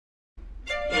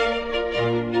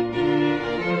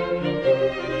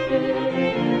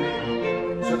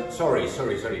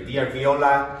sorry. Dear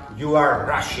Viola, you are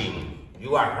rushing.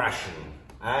 You are rushing.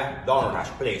 Don't rush,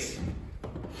 please.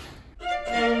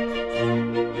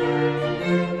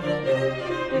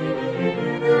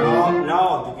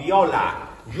 No, Viola,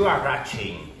 you are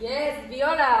rushing. Yes,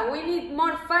 Viola, we need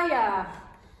more fire.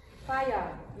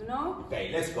 Fire, you know? Okay,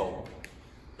 let's go.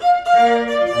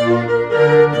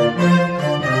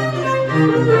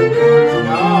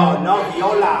 No,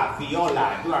 Viola,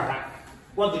 you are right.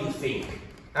 What do you think?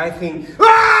 I think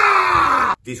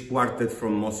this quartet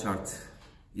from Mozart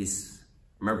is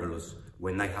marvelous.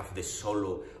 When I have the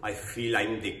solo, I feel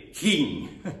I'm the king.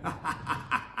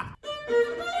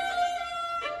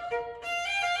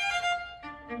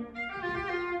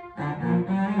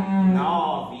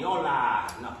 No, Viola,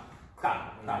 no. Come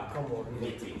on.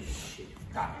 Meeting. Shit,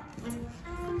 come.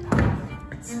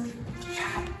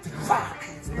 Shut the fuck!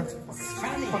 It's not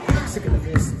funny. Second of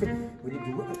this, we need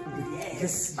to work.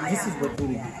 This is what we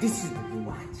need. This is what we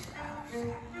want.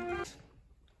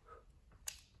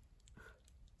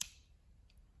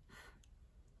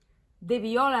 The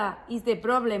viola is the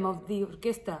problem of the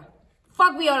orchestra.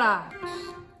 Fuck viola!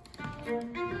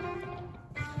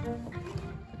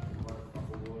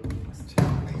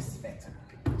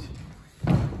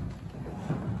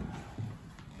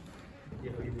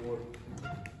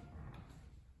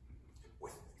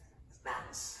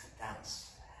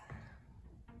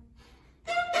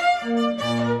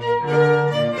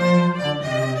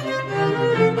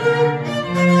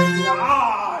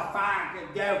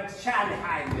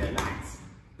 Dance.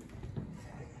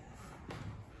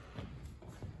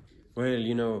 Well,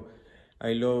 you know,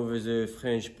 I love the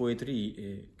French poetry.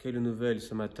 Et quelle nouvelle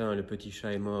ce matin, le petit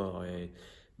chat est mort. Et...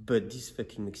 But this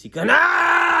fucking Mexican...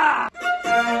 Ah!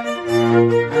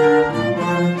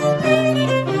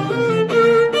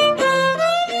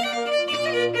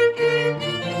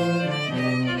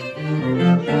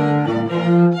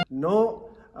 No,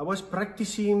 I was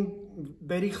practicing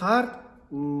very hard.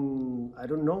 I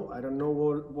don't know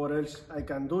what else I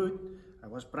can do. I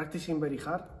was practicing very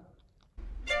hard.